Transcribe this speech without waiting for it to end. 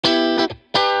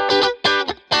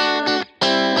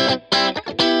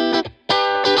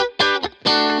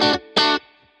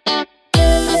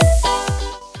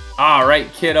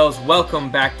kiddos? Welcome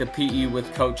back to PE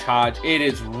with Coach Hodge. It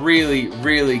is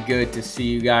really good to see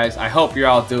you guys. I hope you're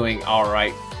all doing all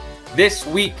right. This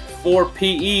week for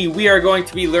PE, we are going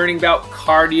to be learning about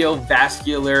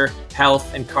cardiovascular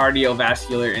health and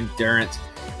cardiovascular endurance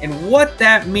and what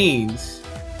that means.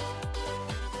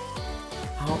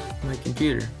 Oh, my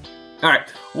computer. All right.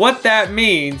 What that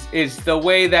means is the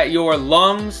way that your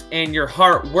lungs and your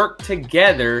heart work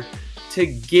together to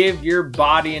give your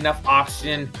body enough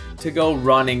oxygen to go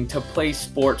running, to play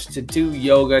sports, to do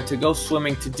yoga, to go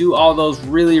swimming, to do all those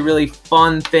really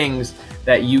fun things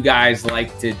that you guys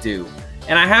like to do.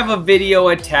 And I have a video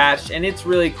attached, and it's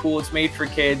really cool. It's made for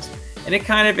kids, and it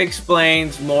kind of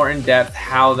explains more in depth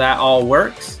how that all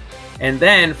works. And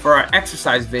then for our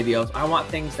exercise videos, I want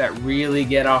things that really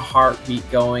get our heartbeat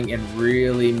going and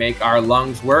really make our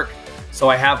lungs work. So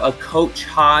I have a Coach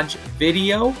Hodge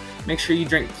video. Make sure you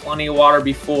drink plenty of water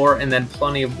before and then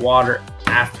plenty of water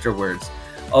afterwards.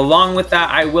 Along with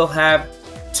that, I will have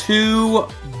 2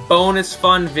 bonus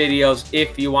fun videos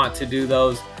if you want to do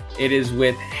those. It is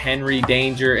with Henry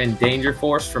Danger and Danger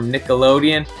Force from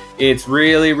Nickelodeon. It's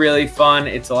really fun.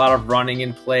 It's a lot of running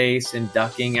in place and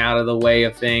ducking out of the way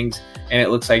of things, and it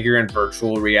looks like you're in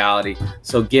virtual reality.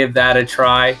 So give that a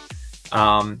try,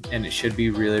 and it should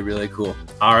be really cool.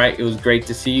 All right, it was great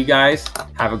to see you guys.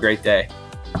 Have a great day.